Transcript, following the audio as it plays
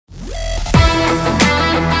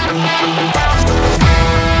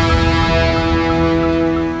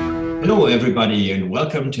everybody, and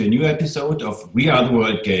welcome to a new episode of We Are the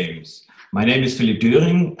World Games. My name is Philipp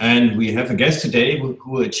Döring, and we have a guest today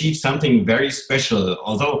who achieved something very special.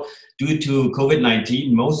 Although due to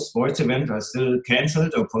COVID-19, most sports events are still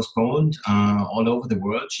cancelled or postponed all over the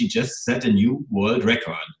world. She just set a new world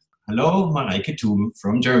record. Hello, Mareike Thum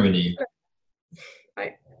from Germany.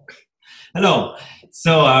 Hi. Hello.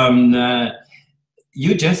 So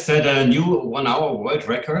you just set a new 1 hour world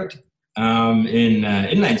record in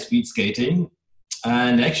inline speed skating.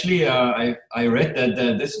 And actually, I read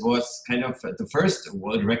that this was kind of the first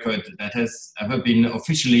world record that has ever been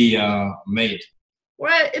officially made.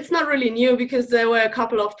 Well, it's not really new because there were a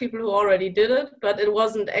couple of people who already did it, but it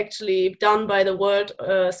wasn't actually done by the World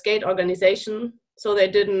Skate Organization, so they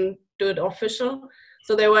didn't do it official.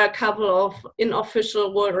 So there were a couple of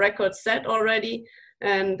unofficial world records set already,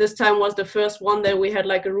 and this time was the first one that we had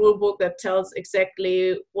like a rule book that tells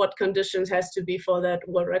exactly what conditions has to be for that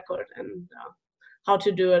world record and how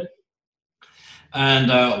to do it. And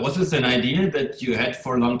was this an idea that you had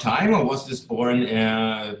for a long time, or was this born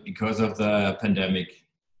because of the pandemic?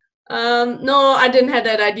 No, I didn't have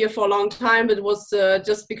that idea for a long time. It was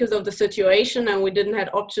just because of the situation, and we didn't have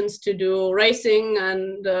options to do racing.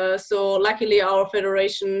 And so luckily our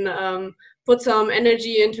federation put some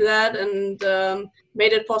energy into that and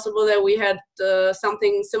made it possible that we had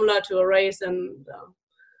something similar to a race. And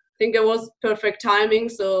I think it was perfect timing,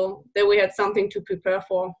 so that we had something to prepare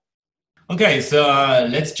for. Okay, so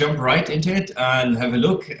let's jump right into it and have a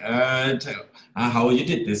look at how you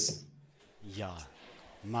did this. Ja,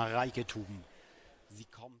 Mareike Thum.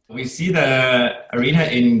 We see the arena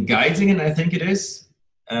in Geisingen, I think it is.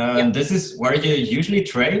 Yeah. This is where you usually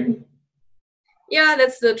train? Yeah,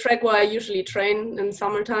 that's the track where I usually train in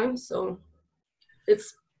summertime, so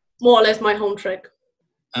it's more or less my home track.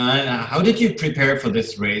 How did you prepare for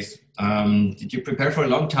this race? Did you prepare for a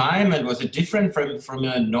long time, and was it different from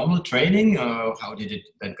a normal training, or how did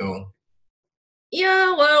that go?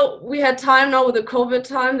 Yeah, well, we had time now with the COVID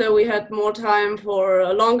time that we had more time for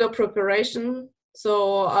a longer preparation.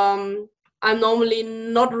 So I'm normally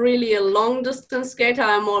not really a long distance skater.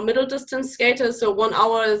 I'm more middle distance skater. So 1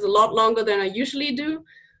 hour is a lot longer than I usually do.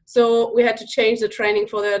 So we had to change the training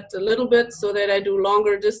for that a little bit so that I do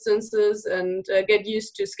longer distances and get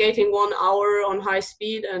used to skating 1 hour on high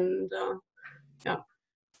speed. And yeah.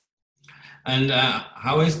 And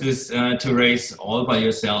how is this to race all by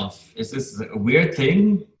yourself? Is this a weird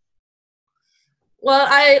thing? Well,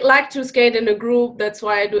 I like to skate in a group. That's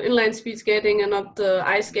why I do inline speed skating and not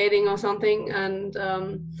ice skating or something. And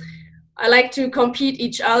I like to compete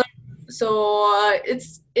each other. So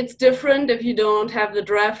it's different if you don't have the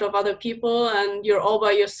draft of other people and you're all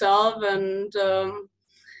by yourself, and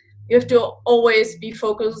you have to always be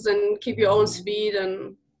focused and keep your own speed,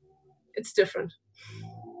 and it's different.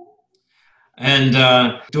 And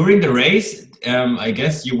during the race, I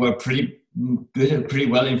guess you were pretty good and pretty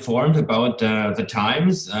well informed about the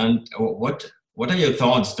times. And what are your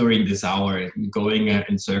thoughts during this hour, going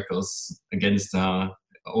in circles against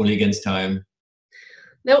only against time?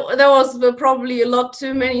 There was probably a lot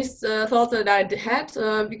too many thoughts that I had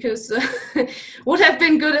because would have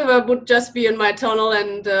been good if I would just be in my tunnel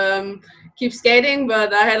and keep skating,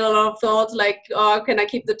 but I had a lot of thoughts like, oh, can I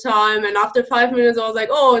keep the time? And after 5 minutes I was like,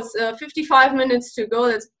 oh, it's 55 minutes to go.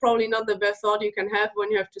 That's probably not the best thought you can have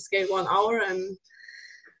when you have to skate 1 hour. And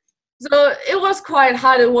so it was quite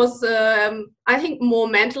hard. It was, I think, more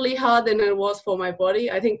mentally hard than it was for my body.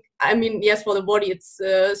 I mean, yes, for the body, it's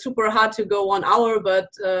super hard to go 1 hour, but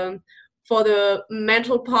for the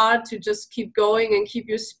mental part, to just keep going and keep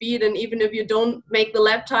your speed. And even if you don't make the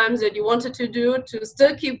lap times that you wanted to do, to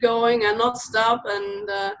still keep going and not stop and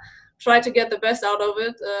try to get the best out of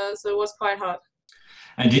it. So it was quite hard.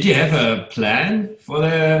 And did you have a plan for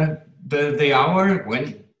the hour?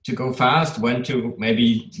 When to go fast, when to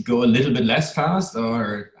maybe go a little bit less fast,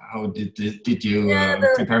 or how did you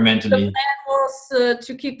prepare mentally? The plan was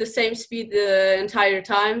to keep the same speed the entire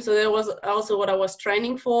time, so that was also what I was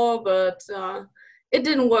training for, but it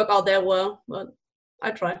didn't work out that well, but I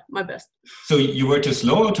tried my best. So you were too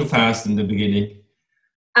slow or too fast in the beginning?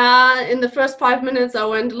 In the first 5 minutes I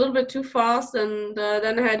went a little bit too fast, and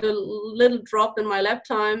then I had a little drop in my lap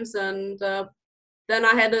times, and then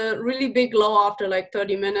I had a really big low after like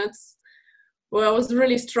 30 minutes where I was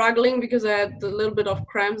really struggling because I had a little bit of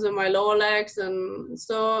cramps in my lower legs, and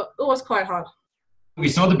so it was quite hard. We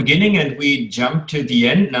saw the beginning and we jumped to the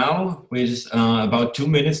end now with about 2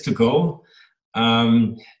 minutes to go.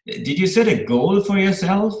 Did you set a goal for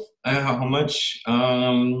yourself? How much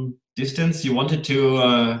distance you wanted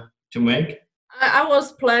to make? I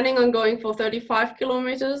was planning on going for 35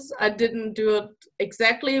 kilometers. I didn't do it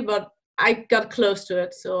exactly, but I got close to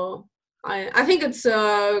it. So I think it's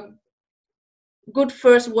a good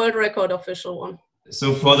first world record official one.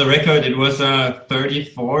 So for the record, it was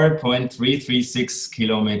 34.336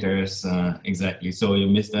 kilometers exactly. So you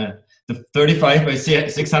missed the 35 by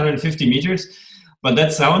 650 meters. But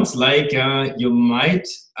that sounds like you might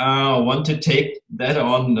want to take that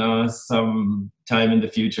on some time in the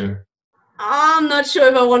future. I'm not sure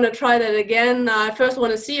if I want to try that again. I first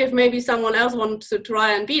want to see if maybe someone else wants to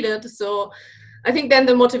try and beat it. So I think then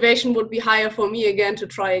the motivation would be higher for me again to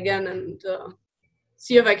try again and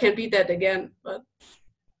see if I can beat that again. But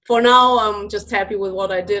for now, I'm just happy with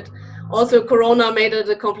what I did. Also, Corona made it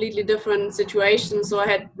a completely different situation, so I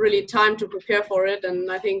had really time to prepare for it.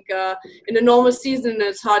 And I think in a normal season,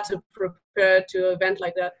 it's hard to prepare to an event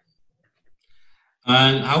like that.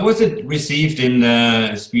 And how was it received in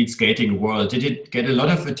the speed skating world? Did it get a lot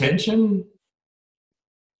of attention?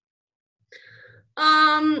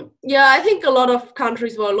 Yeah, I think a lot of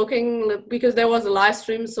countries were looking because there was a live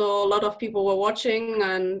stream, so a lot of people were watching,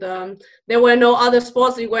 and there were no other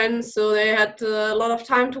sports events, so they had a lot of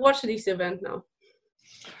time to watch this event now.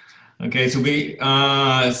 Okay, so we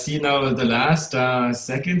see now the last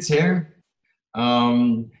seconds here.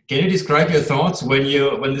 Can you describe your thoughts when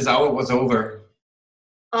this hour was over?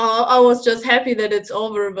 I was just happy that it's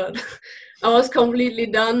over, but I was completely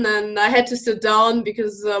done and I had to sit down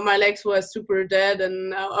because my legs were super dead,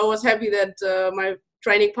 and I was happy that my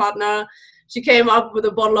training partner, she came up with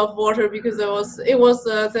a bottle of water because it was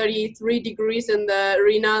 33 degrees in the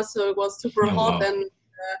arena, so it was super hot. Wow. And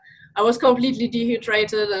I was completely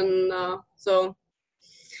dehydrated, and so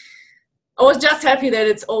I was just happy that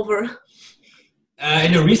it's over.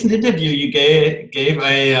 In a recent interview you gave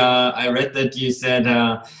I read that you said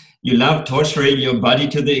you love torturing your body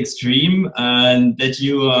to the extreme, and that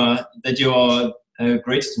your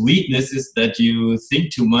greatest weakness is that you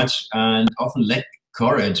think too much and often lack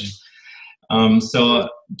courage. So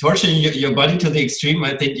torturing your body to the extreme,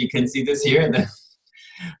 I think you can see this here,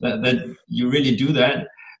 that you really do that.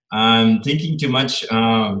 Thinking too much,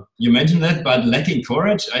 you mentioned that, but lacking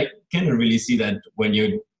courage, I cannot really see that when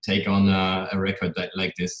you take on a record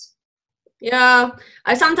like this. Yeah,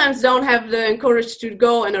 I sometimes don't have the courage to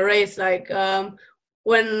go in a race, like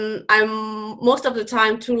when I'm most of the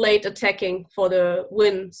time too late attacking for the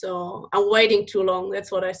win, so I'm waiting too long.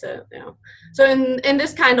 That's what I said. Yeah. So in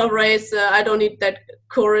this kind of race, I don't need that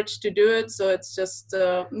courage to do it. So it's just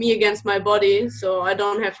me against my body. So I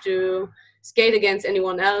don't have to skate against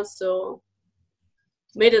anyone else. So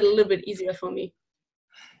made it a little bit easier for me.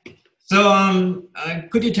 So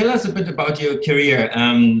could you tell us a bit about your career?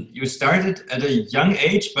 You started at a young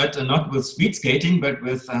age, but not with speed skating, but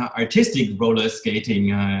with artistic roller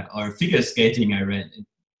skating or figure skating, I read.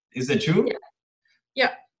 Is that true?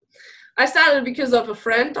 Yeah. I started because of a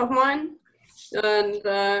friend of mine, and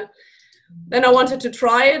then I wanted to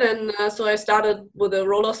try it, and so I started with the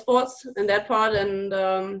roller sports in that part,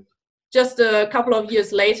 and just a couple of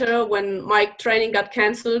years later, when my training got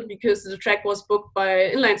cancelled because the track was booked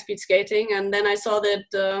by inline speed skating, and then I saw that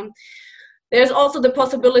there's also the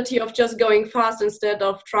possibility of just going fast instead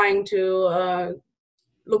of trying to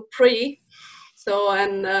look pretty. So,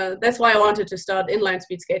 and that's why I wanted to start inline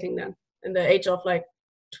speed skating then, in the age of like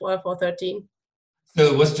 12 or 13. So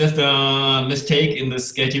it was just a mistake in the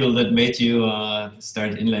schedule that made you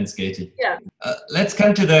start inline skating. Yeah. Let's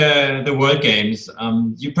come to the World Games.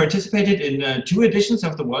 You participated in 2 editions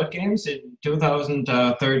of the World Games. In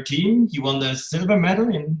 2013, you won the silver medal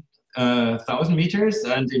in 1,000 meters,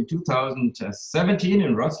 and in 2017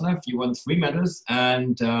 in Wrocław, you won 3 medals.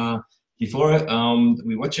 And before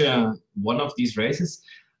we watch one of these races,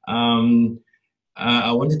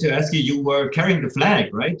 I wanted to ask you, you were carrying the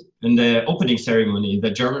flag, right? In the opening ceremony,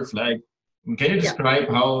 the German flag. Can you describe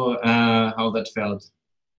how that felt?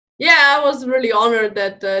 Yeah, I was really honored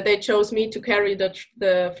that they chose me to carry the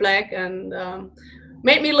flag, and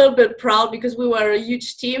made me a little bit proud because we were a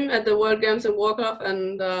huge team at the World Games in Wrocław,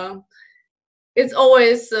 and it's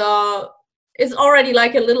always, it's already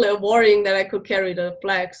like a little rewarding that I could carry the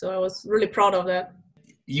flag. So I was really proud of that.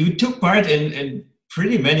 You took part in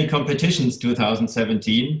pretty many competitions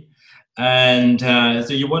 2017, and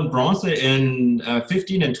so you won bronze in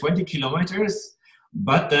 15 and 20 kilometers,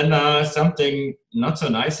 but then something not so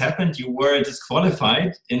nice happened. You were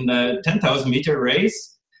disqualified in the 10,000 meter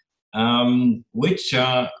race, which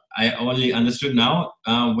I only understood now,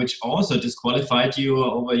 which also disqualified you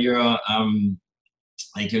over your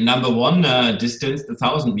like your number 1 distance, the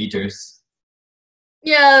 1,000 meters.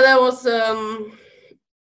 Yeah, that was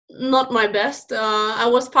not my best. I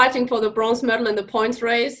was fighting for the bronze medal in the points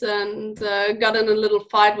race, and got in a little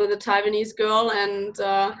fight with a Taiwanese girl, and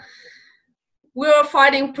we were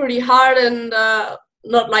fighting pretty hard, and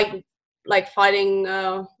not like fighting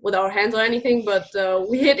with our hands or anything, but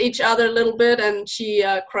we hit each other a little bit, and she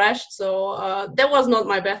crashed. So that was not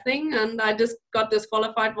my best thing, and I just got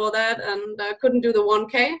disqualified for that, and couldn't do the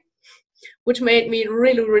 1K, which made me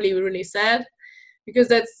really, really, really sad, because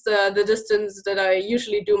that's the distance that I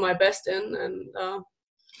usually do my best in. And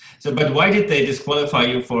so, but why did they disqualify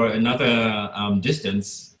you for another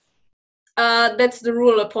distance? That's the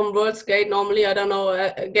rule upon World Skate. Normally, I don't know,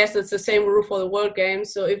 I guess it's the same rule for the World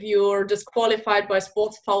Games. So if you're disqualified by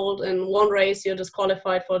sports foul in one race, you're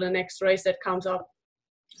disqualified for the next race that comes up.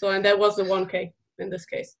 So, and that was the 1K in this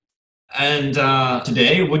case. And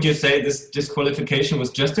today, would you say this disqualification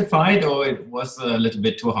was justified, or it was a little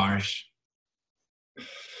bit too harsh?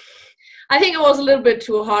 I think it was a little bit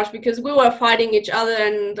too harsh, because we were fighting each other,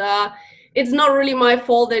 and it's not really my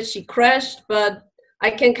fault that she crashed, but I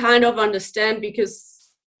can kind of understand, because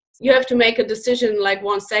you have to make a decision like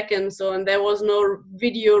 1 second. So, and there was no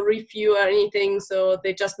video review or anything. So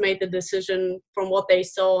they just made the decision from what they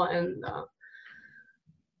saw. And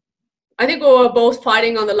I think we were both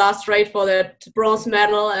fighting on the last race for that bronze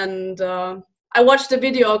medal. And I watched the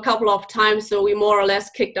video a couple of times. So we more or less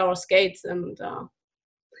kicked our skates, and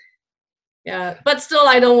yeah, but still,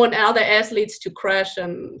 I don't want other athletes to crash.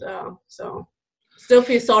 And so still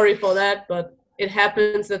feel sorry for that, but it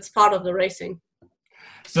happens. That's part of the racing.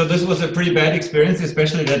 So this was a pretty bad experience,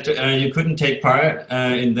 especially that you couldn't take part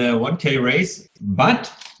in the 1K race,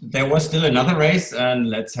 but there was still another race, and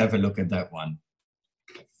let's have a look at that one.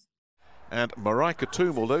 And Mareike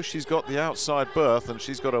Thum, although she's got the outside berth and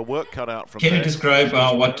she's got her work cut out from Can there. you describe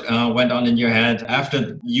what went on in your head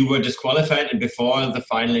after you were disqualified and before the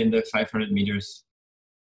final in the 500 meters?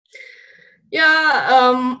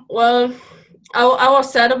 Yeah, well, I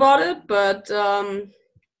was sad about it, but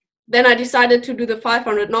then I decided to do the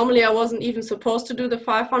 500. Normally, I wasn't even supposed to do the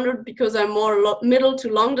 500, because I'm more middle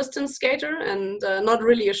to long distance skater, and not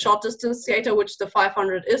really a short distance skater, which the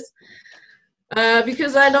 500 is.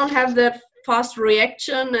 Because I don't have that fast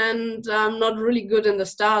reaction, and I'm not really good in the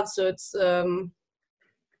start. So it's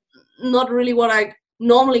not really what I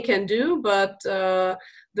normally can do, but the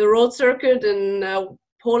road circuit in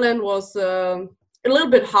Poland was a little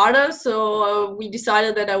bit harder, so we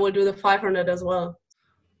decided that I will do the 500 as well.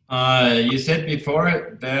 You said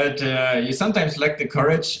before that you sometimes lack the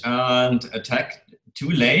courage and attack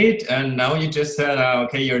too late, and now you just said,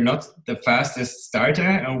 okay, you're not the fastest starter,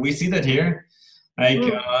 and we see that here. Like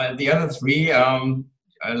the other three,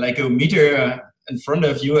 like a meter in front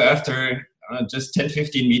of you after just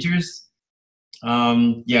 10-15 meters.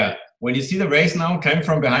 Yeah, when you see the race now, coming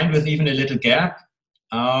from behind with even a little gap,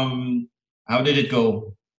 how did it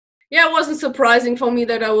go? Yeah, it wasn't surprising for me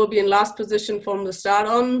that I will be in last position from the start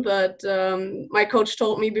on, but my coach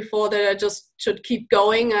told me before that I just should keep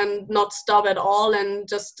going and not stop at all, and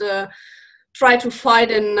just try to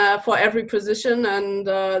fight in for every position, and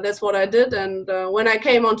that's what I did. And when I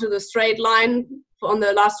came onto the straight line, on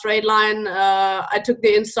the last straight line, I took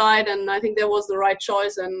the inside, and I think that was the right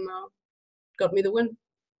choice, and got me the win.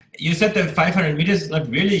 You said that 500 meters is not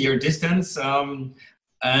really your distance, and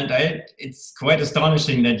it's quite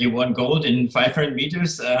astonishing that you won gold in 500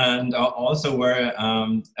 meters and also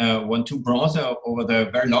won 2 bronze over the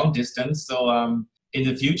very long distance. So in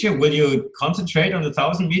the future, will you concentrate on the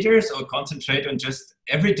 1,000 meters or concentrate on just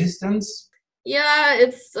every distance? Yeah,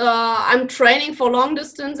 it's I'm training for long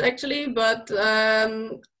distance actually, but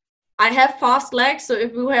I have fast legs. So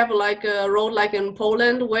if we have like a road like in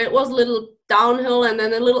Poland where it was a little downhill and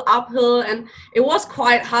then a little uphill, and it was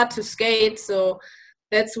quite hard to skate, so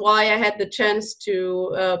that's why I had the chance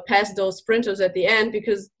to pass those sprinters at the end,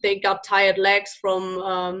 because they got tired legs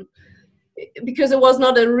from because it was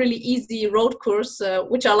not a really easy road course,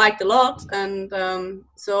 which I liked a lot. And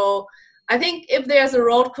so I think if there's a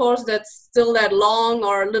road course that's still that long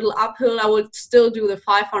or a little uphill, I would still do the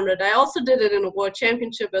 500. I also did it in a world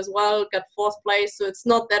championship as well, got 4th place. So it's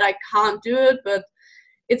not that I can't do it, but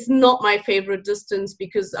it's not my favorite distance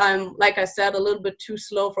because I'm, like I said, a little bit too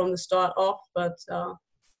slow from the start off. But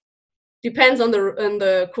depends on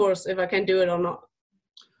the course if I can do it or not.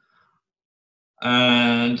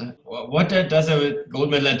 And what does a gold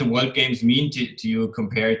medal at the World Games mean to you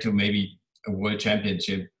compared to maybe a World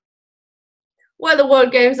Championship? Well, the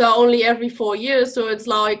World Games are only every 4 years, so it's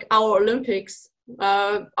like our Olympics.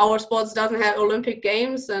 Our sports doesn't have Olympic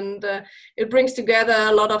Games, and it brings together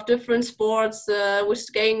a lot of different sports. We're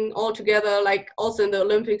staying all together, like also in the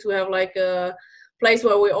Olympics, we have like a place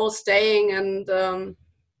where we're all staying, and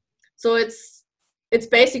so it's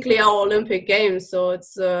basically our Olympic Games. So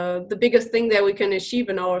it's the biggest thing that we can achieve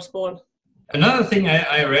in our sport. Another thing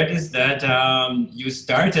I read is that you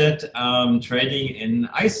started training in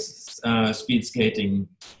ice speed skating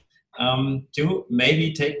to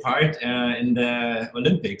maybe take part in the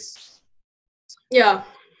Olympics. Yeah,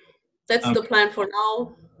 that's the plan for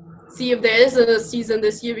now. See if there is a season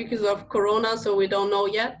this year because of Corona, so we don't know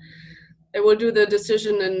yet. They will do the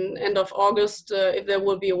decision in end of August if there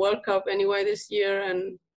will be a World Cup anyway this year.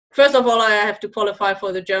 And first of all, I have to qualify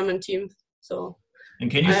for the German team. So. And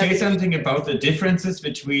can you say something about the differences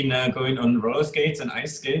between going on roller skates and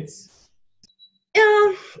ice skates?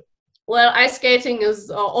 Yeah, well, ice skating is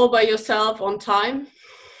all by yourself on time.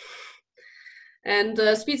 And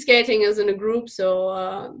speed skating is in a group,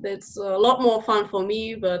 so it's a lot more fun for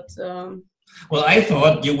me, but... well, I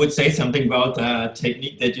thought you would say something about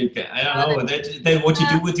technique that you can, I don't know, that what you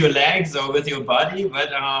do with your legs or with your body, but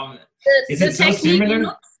is it so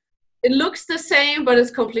similar? It looks the same, but it's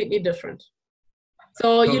completely different.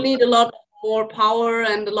 So you need a lot more power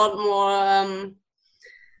and a lot more...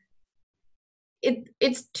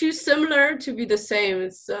 it's too similar to be the same.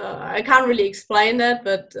 It's I can't really explain that,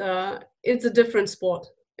 but it's a different sport.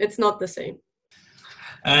 It's not the same.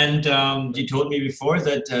 And you told me before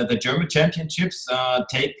that the German championships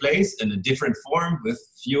take place in a different form with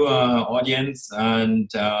fewer audience and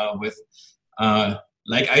with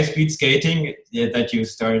like ice speed skating that you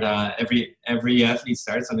start every athlete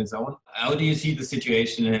starts on his own. How do you see the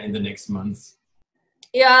situation in the next months?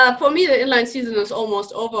 Yeah, for me the inline season is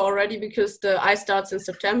almost over already because the ice starts in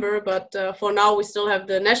September. But for now we still have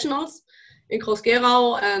the nationals in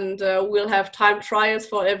Groß-Gerau, and we'll have time trials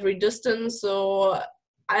for every distance. So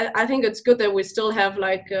I think it's good that we still have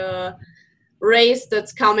like a race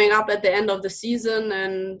that's coming up at the end of the season,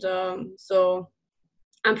 and so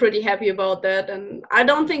I'm pretty happy about that. And I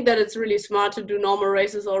don't think that it's really smart to do normal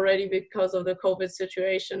races already because of the COVID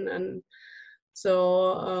situation. And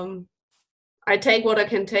so I take what I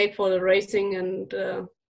can take for the racing and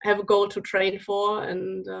have a goal to train for.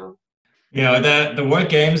 And yeah, the World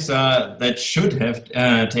Games that should have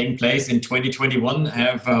taken place in 2021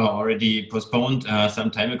 have already postponed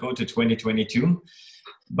some time ago to 2022.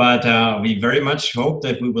 But we very much hope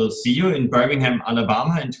that we will see you in Birmingham,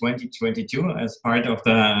 Alabama in 2022 as part of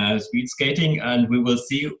the speed skating, and we will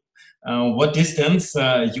see what distance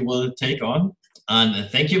you will take on. And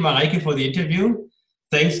thank you, Mareike, for the interview.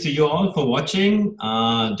 Thanks to you all for watching.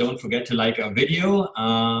 Don't forget to like our video.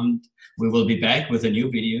 We will be back with a new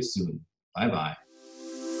video soon. Bye-bye.